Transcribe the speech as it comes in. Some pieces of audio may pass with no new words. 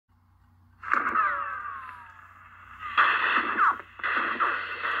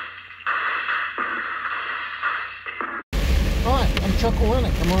I'm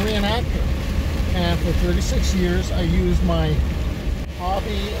a reenactor. And for 36 years, I used my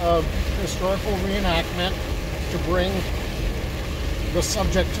hobby of historical reenactment to bring the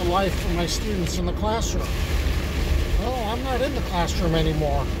subject to life for my students in the classroom. Well, I'm not in the classroom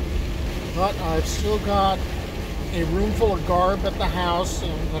anymore, but I've still got a room full of garb at the house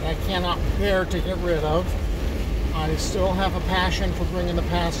that I cannot bear to get rid of. I still have a passion for bringing the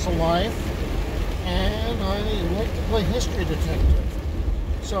past to life, and I like to play history detective.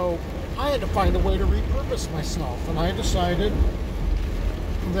 So I had to find a way to repurpose myself, and I decided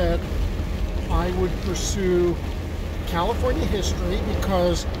that I would pursue California history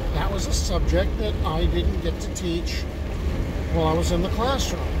because that was a subject that I didn't get to teach while I was in the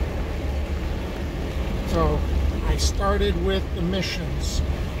classroom. So I started with the missions,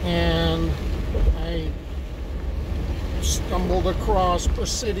 and I stumbled across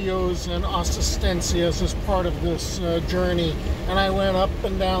presidios and assistencias as part of this journey, and I went up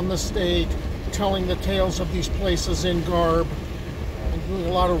and down the state telling the tales of these places in garb and doing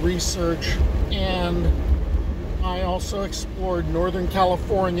a lot of research. And I also explored Northern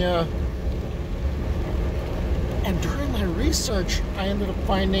California, and during my research I ended up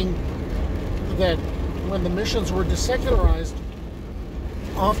finding that when the missions were desecularized,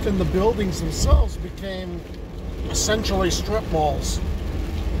 often the buildings themselves became essentially strip malls,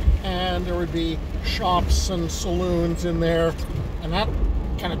 and there would be shops and saloons in there, and that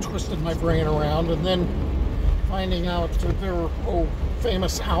kind of twisted my brain around. And then finding out that there were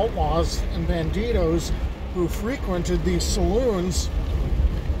famous outlaws and bandidos who frequented these saloons,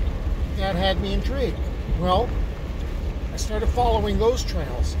 that had me intrigued. Well, I started following those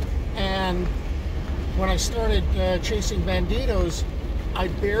trails, and when I started chasing bandidos, I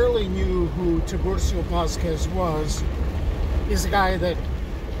barely knew who Tiburcio Vásquez was. He's the guy that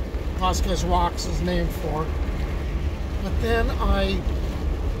Vásquez Rocks is named for. But then I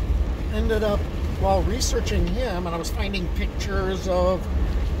ended up, while researching him, and I was finding pictures of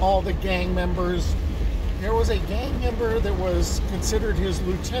all the gang members, there was a gang member that was considered his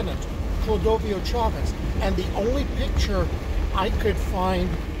lieutenant, Clodoveo Chávez, and the only picture I could find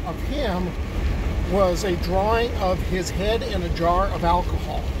of him was a drawing of his head in a jar of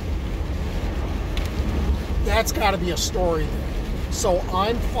alcohol. That's got to be a story there. So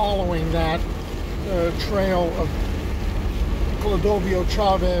I'm following that trail of Clodoveo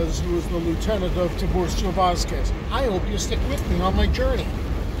Chávez, who is the lieutenant of Tiburcio Vásquez. I hope you stick with me on my journey.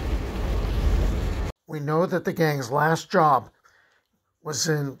 We know that the gang's last job was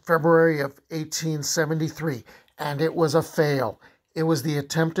in February of 1873, and it was a fail. It was the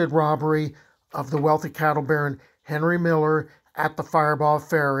attempted robbery of the wealthy cattle baron Henry Miller at the Fireball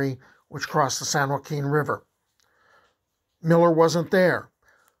Ferry, which crossed the San Joaquin River. Miller wasn't there,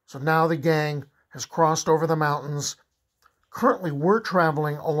 so now the gang has crossed over the mountains. Currently, we're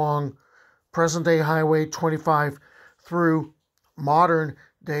traveling along present-day Highway 25 through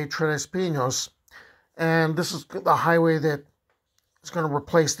modern-day Tres Pinos, and this is the highway that is going to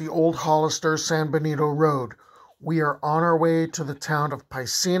replace the old Hollister San Benito Road. We are on our way to the town of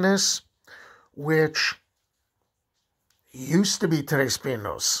Paicines, which used to be Tres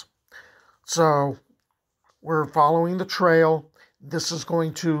Pinos. So we're following the trail. This is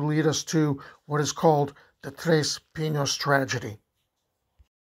going to lead us to what is called the Tres Pinos Tragedy.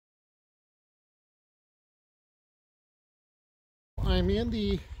 I'm in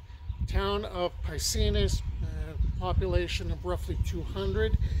the town of Paicines, population of roughly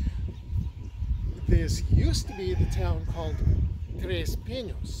 200. This used to be the town called Tres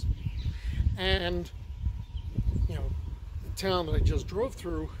Pinos. And, you know, the town that I just drove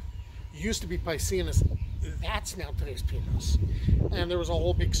through used to be Paicines. That's now Tres Pinos. And there was a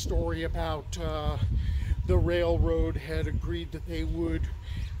whole big story about the railroad had agreed that they would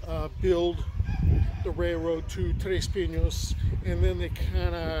build the railroad to Tres Pinos, and then they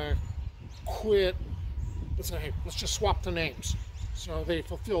kind of quit and said, hey, let's just swap the names. So they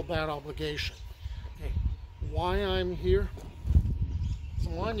fulfilled that obligation. Okay, why I'm here? It's a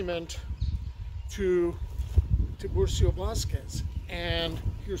monument to Tiburcio Vásquez, and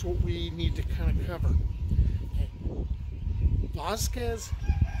here's what we need to kind of cover. Okay. Vásquez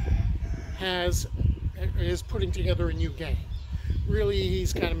is putting together a new gang. Really,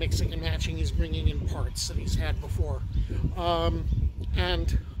 he's kind of mixing and matching. He's bringing in parts that he's had before,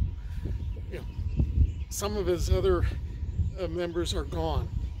 and you know, some of his other members are gone.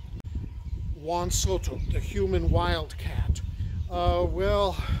 Juan Soto, the human wildcat.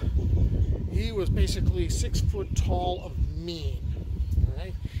 Well, he was basically 6 foot tall of mean.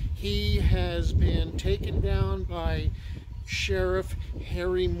 Right? He has been taken down by Sheriff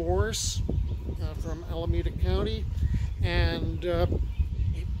Harry Morris from Alameda County, and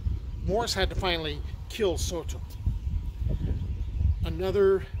Morris had to finally kill Soto.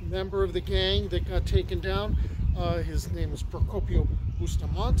 Another member of the gang that got taken down, his name is Procopio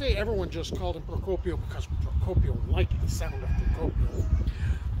Bustamante. Everyone just called him Procopio because Procopio liked the sound of Procopio.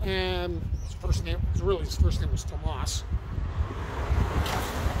 And his first name was Tomas.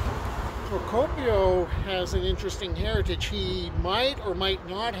 Procopio has an interesting heritage. He might or might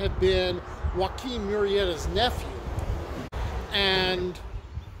not have been Joaquin Murrieta's nephew. And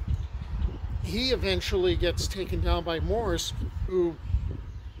he eventually gets taken down by Morris, who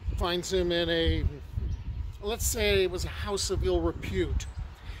finds him in a, let's say it was a house of ill repute,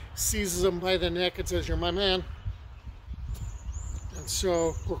 seizes him by the neck and says, "You're my man." And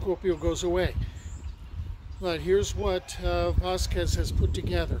so Procopio goes away. But here's what Vásquez has put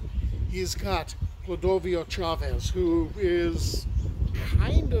together. He's got Clodoveo Chávez, who is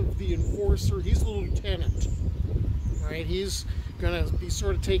kind of the enforcer. He's the lieutenant, right? He's going to be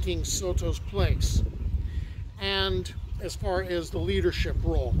sort of taking Soto's place. And as far as the leadership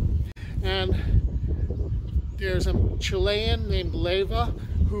role. And there's a Chilean named Leyva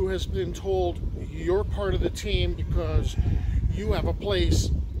who has been told, "You're part of the team because you have a place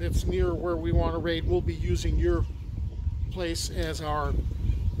that's near where we want to raid. We'll be using your place as our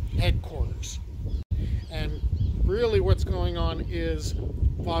headquarters." And really what's going on is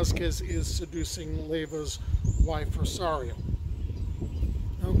Vásquez is seducing Leyva's wife, Rosario.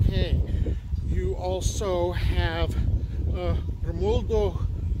 Okay, you also have Romualdo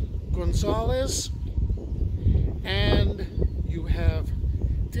Gonzalez, and you have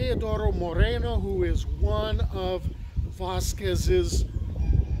Teodoro Moreno, who is one of Vásquez's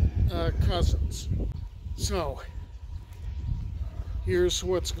cousins. So here's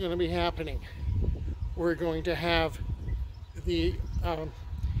what's going to be happening. We're going to have the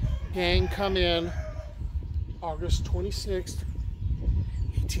gang come in August 26th,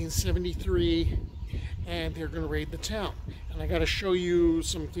 1873, and they're going to raid the town. And I got to show you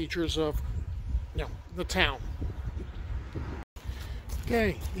some features of, the town.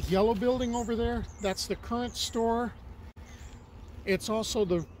 Okay, the yellow building over there, that's the current store. It's also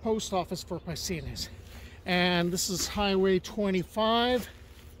the post office for Paicines. And this is Highway 25.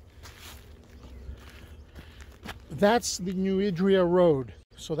 That's the new Idria Rd.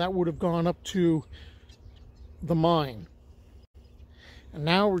 So that would have gone up to the mine. And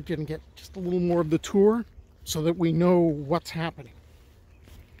now we're going to get just a little more of the tour so that we know what's happening.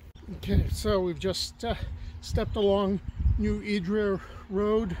 Okay, so we've just stepped along New Idria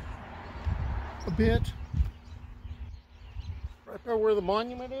Rd a bit. Right there where the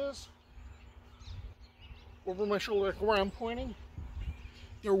monument is, over my shoulder, like where I'm pointing,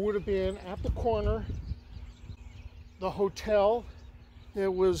 there would have been at the corner the hotel that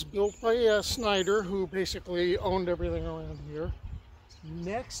was built by Snyder, who basically owned everything around here.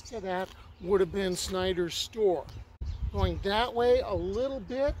 Next to that would have been Snyder's store. Going that way a little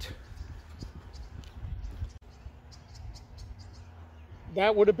bit,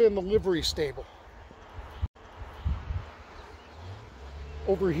 that would have been the livery stable.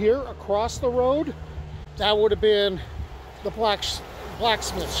 Over here across the road, that would have been the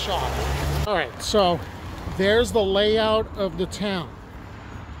blacksmith shop. All right, so there's the layout of the town.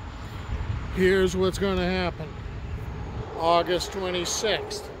 Here's what's going to happen. August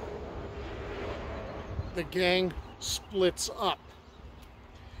 26th, the gang splits up,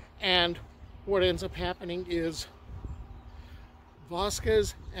 and what ends up happening is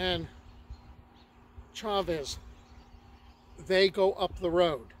Vásquez and Chavez, they go up the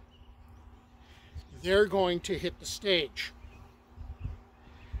road. They're going to hit the stage,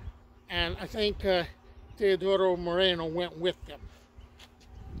 and I think Teodoro Moreno went with them.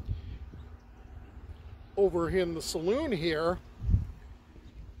 Over in the saloon here,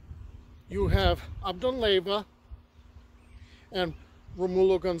 you have Abdon Leyva and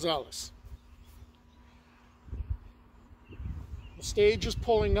Romulo Gonzalez. The stage is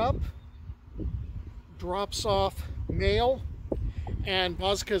pulling up, drops off mail, and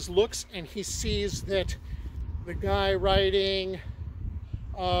Vásquez looks and he sees that the guy riding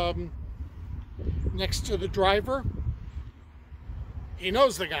next to the driver, he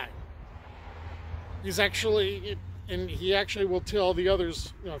knows the guy. He's actually, and he actually will tell the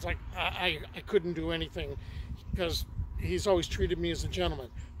others, it's like, I couldn't do anything because he's always treated me as a gentleman.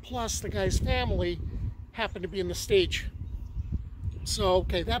 Plus, the guy's family happened to be in the stage. So,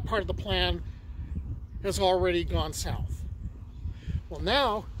 okay, that part of the plan has already gone south. Well,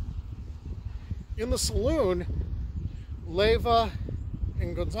 now, in the saloon, Leyva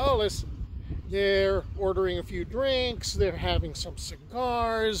and Gonzalez, they're ordering a few drinks, they're having some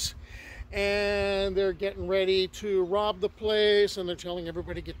cigars, and they're getting ready to rob the place, and they're telling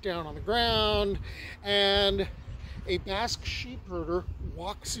everybody to get down on the ground, and a Basque sheep herder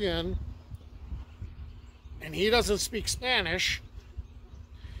walks in, and he doesn't speak Spanish.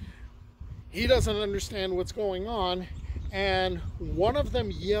 He doesn't understand what's going on, and one of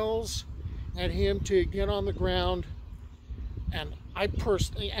them yells at him to get on the ground, and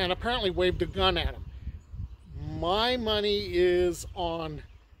apparently waved a gun at him. My money is on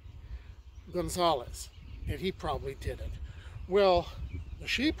Gonzalez, and he probably did it. Well, the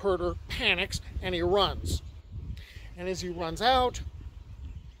sheep herder panics and he runs. And as he runs out,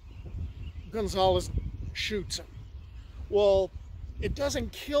 Gonzalez shoots him. Well, it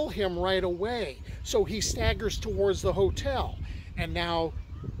doesn't kill him right away, so he staggers towards the hotel. And now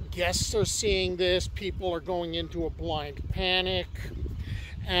guests are seeing this, people are going into a blind panic,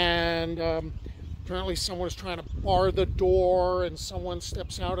 and apparently someone is trying to bar the door, and someone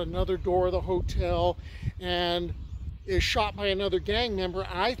steps out another door of the hotel and is shot by another gang member.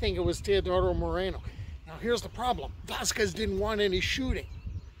 I think it was Teodoro Moreno. Now here's the problem. Vásquez didn't want any shooting.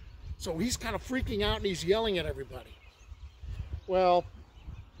 So he's kind of freaking out and he's yelling at everybody. Well,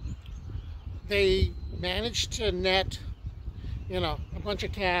 they managed to net, a bunch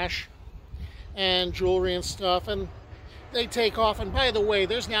of cash and jewelry and stuff, and they take off. And by the way,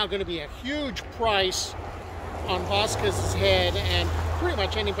 there's now going to be a huge price on Vásquez's head and pretty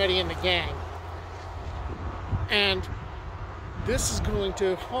much anybody in the gang. And this is going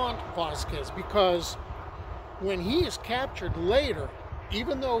to haunt Vásquez, because when he is captured later,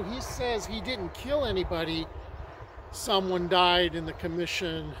 even though he says he didn't kill anybody, someone died in the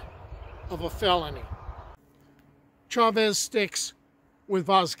commission of a felony. Chavez sticks with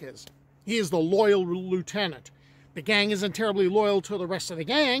Vásquez. He is the loyal lieutenant. The gang isn't terribly loyal to the rest of the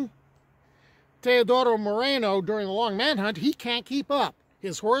gang. Teodoro Moreno, during the long manhunt, he can't keep up.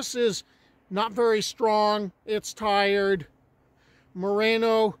 His horse is not very strong. It's tired.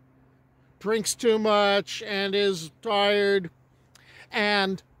 Moreno drinks too much and is tired.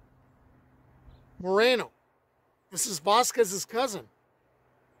 And Moreno, this is Vásquez's cousin,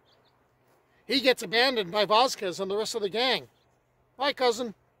 he gets abandoned by Vásquez and the rest of the gang. Bye,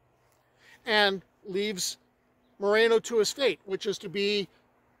 cousin. And leaves Moreno to his fate, which is to be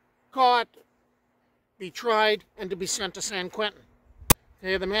caught, be tried, and to be sent to San Quentin.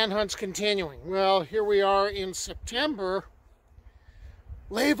 Okay, the manhunt's continuing. Well, here we are in September.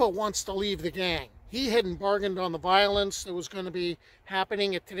 Leyva wants to leave the gang. He hadn't bargained on the violence that was going to be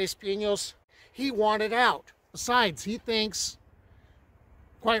happening at Tres Pinos. He wanted out. Besides, he thinks,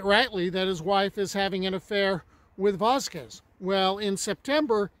 quite rightly, that his wife is having an affair with Vásquez. Well, in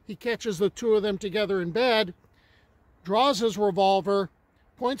September, he catches the two of them together in bed, draws his revolver,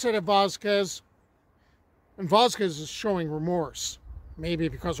 points it at Vásquez, and Vásquez is showing remorse. Maybe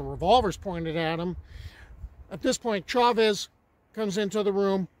because a revolver's pointed at him. At this point, Chavez comes into the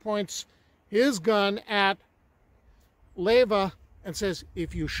room, points his gun at Leyva, and says,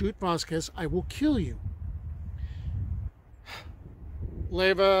 "If you shoot Vásquez, I will kill you."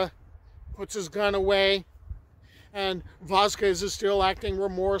 Leyva puts his gun away, and Vásquez is still acting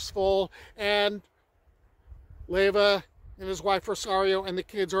remorseful, and Leyva and his wife Rosario and the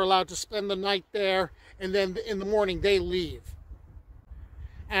kids are allowed to spend the night there, and then in the morning they leave.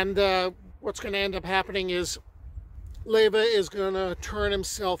 And what's going to end up happening is Leyva is going to turn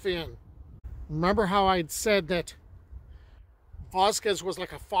himself in. Remember how I'd said that Vásquez was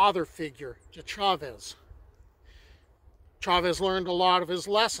like a father figure to Chavez. Chavez learned a lot of his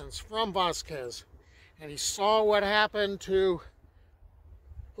lessons from Vásquez, and he saw what happened to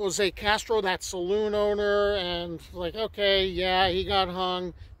Jose Castro, that saloon owner, and like, okay, yeah, he got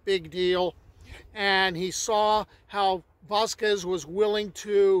hung, big deal. And he saw how Vásquez was willing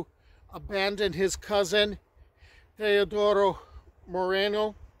to abandon his cousin, Teodoro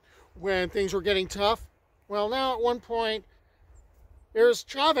Moreno, when things were getting tough. Well, now at one point, there's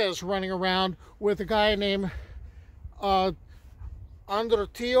Chavez running around with a guy named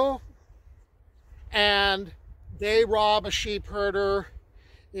Andretillo, and they rob a sheep herder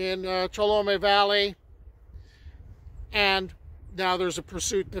in Cholome Valley, and now there's a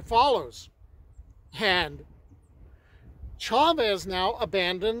pursuit that follows. And Chavez now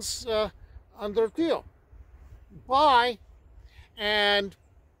abandons Andretillo. Bye. And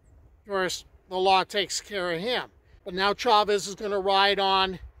of course, the law takes care of him. But now Chavez is going to ride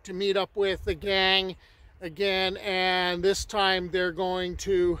on to meet up with the gang again, and this time they're going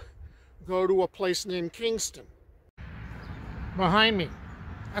to go to a place named Kingston. Behind me,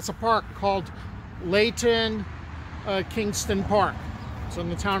 that's a park called Layton Kingston Park. It's in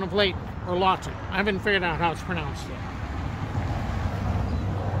the town of Layton, or Lawton. I haven't figured out how it's pronounced yet.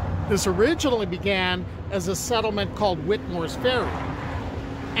 This originally began as a settlement called Whitmore's Ferry,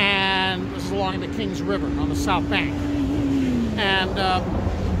 and this is along the Kings River on the south bank. And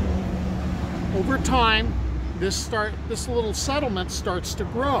over time, this little settlement starts to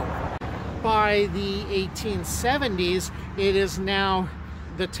grow. By the 1870s, it is now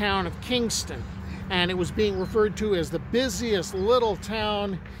the town of Kingston, and it was being referred to as the busiest little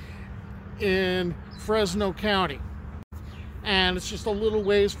town in Fresno County. And it's just a little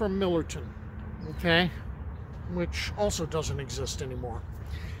ways from Millerton, okay, which also doesn't exist anymore.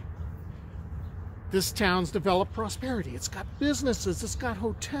 This town's developed prosperity. It's got businesses, it's got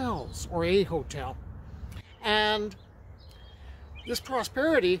hotels, or a hotel. And this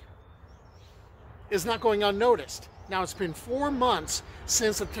prosperity is not going unnoticed. Now, it's been 4 months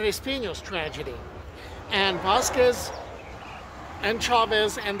since the Tres Pinos tragedy, and Vásquez and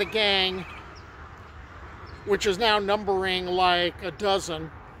Chavez and the gang, which is now numbering like a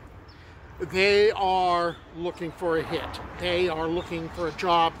dozen, they are looking for a hit. They are looking for a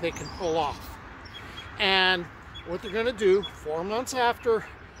job they can pull off. And what they're going to do 4 months after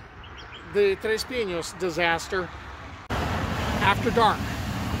the Tres Pinos disaster, after dark,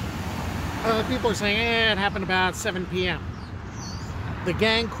 people are saying, it happened about 7 p.m. The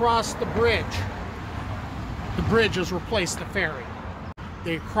gang crossed the bridge. The bridge has replaced the ferry.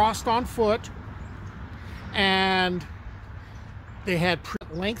 They crossed on foot, and they had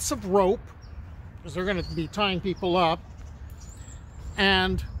lengths of rope, because they're going to be tying people up.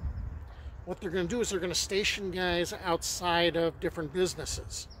 And what they're going to do is they're going to station guys outside of different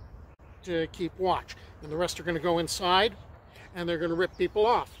businesses to keep watch. And the rest are going to go inside, and they're going to rip people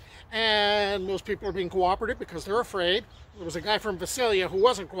off. And most people are being cooperative because they're afraid. There was a guy from Visalia who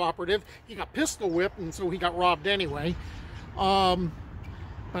wasn't cooperative. He got pistol whipped, and so he got robbed anyway.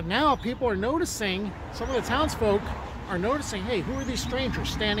 But now people are noticing, some of the townsfolk are noticing, hey, who are these strangers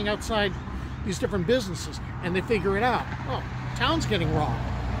standing outside these different businesses? And they figure it out. Oh, town's getting robbed.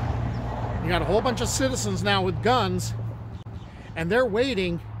 You got a whole bunch of citizens now with guns, and they're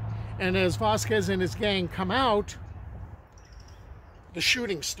waiting. And as Vásquez and his gang come out, the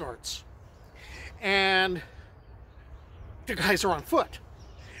shooting starts. And the guys are on foot.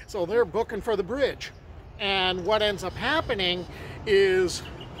 So they're booking for the bridge. And what ends up happening is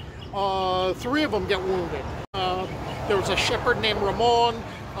 3 of them get wounded. There was a shepherd named Ramon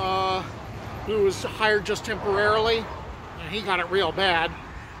who was hired just temporarily, and he got it real bad.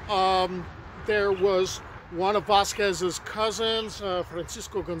 There was one of Vásquez's cousins,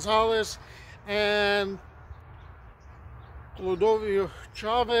 Francisco Gonzalez, and Clodoveo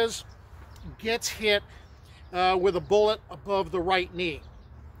Chávez gets hit with a bullet above the right knee.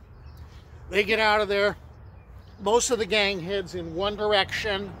 They get out of there. Most of the gang heads in one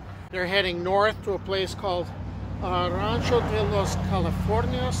direction. They're heading north to a place called Rancho de los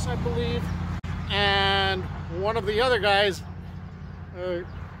Californios, I believe. And one of the other guys,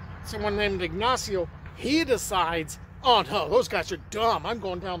 someone named Ignacio, he decides, oh no, those guys are dumb, I'm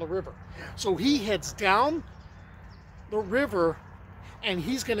going down the river. So he heads down the river, and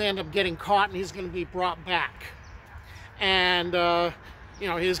he's going to end up getting caught, and he's going to be brought back. And you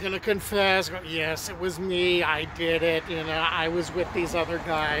know, he's going to confess, yes, it was me, I did it, you know, I was with these other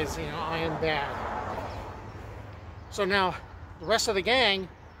guys, you know, I am bad. So now the rest of the gang,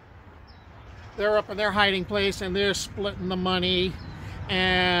 they're up in their hiding place, and they're splitting the money.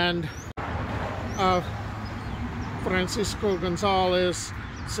 And Francisco Gonzalez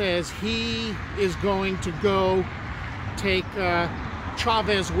says he is going to go take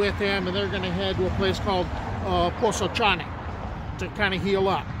Chavez with him, and they're going to head to a place called Pozochane to kind of heal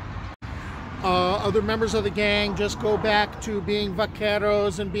up. Other members of the gang just go back to being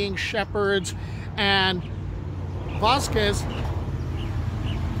vaqueros and being shepherds, and Vásquez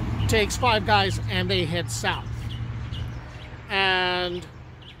takes 5 guys and they head south. And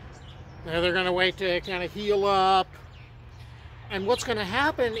they're going to wait to kind of heal up. And what's going to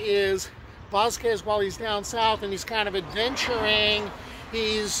happen is Vásquez, while he's down south and he's kind of adventuring,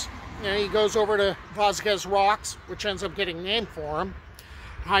 he goes over to Vásquez Rocks, which ends up getting named for him,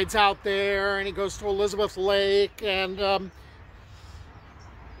 hides out there, and he goes to Elizabeth Lake, and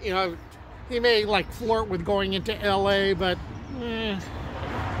you know, he may like flirt with going into LA, but you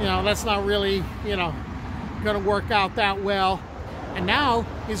know, that's not really, you know, going to work out that well. And now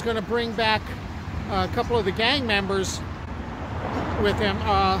he's going to bring back a couple of the gang members with him,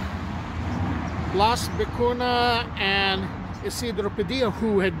 Las Vicuna and Isidro Padilla,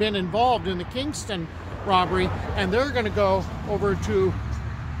 who had been involved in the Kingston robbery, and they're going to go over to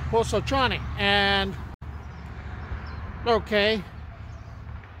Pozochane. And okay,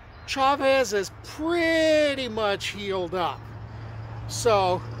 Chavez is pretty much healed up,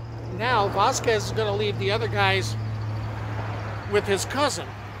 so now Vasquez is going to leave the other guys with his cousin,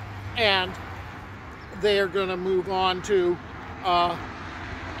 and they are going to move on to,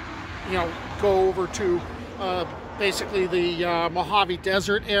 go over to basically the Mojave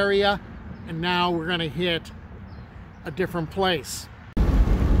Desert area, and now we're going to hit a different place.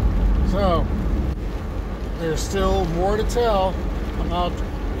 So there's still more to tell about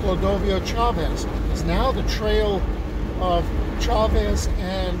Clodoveo Chávez, because now the trail of Chavez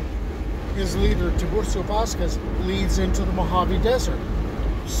and his leader Tiburcio Vásquez leads into the Mojave Desert.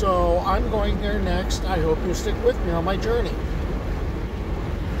 So I'm going there next. I hope you'll stick with me on my journey.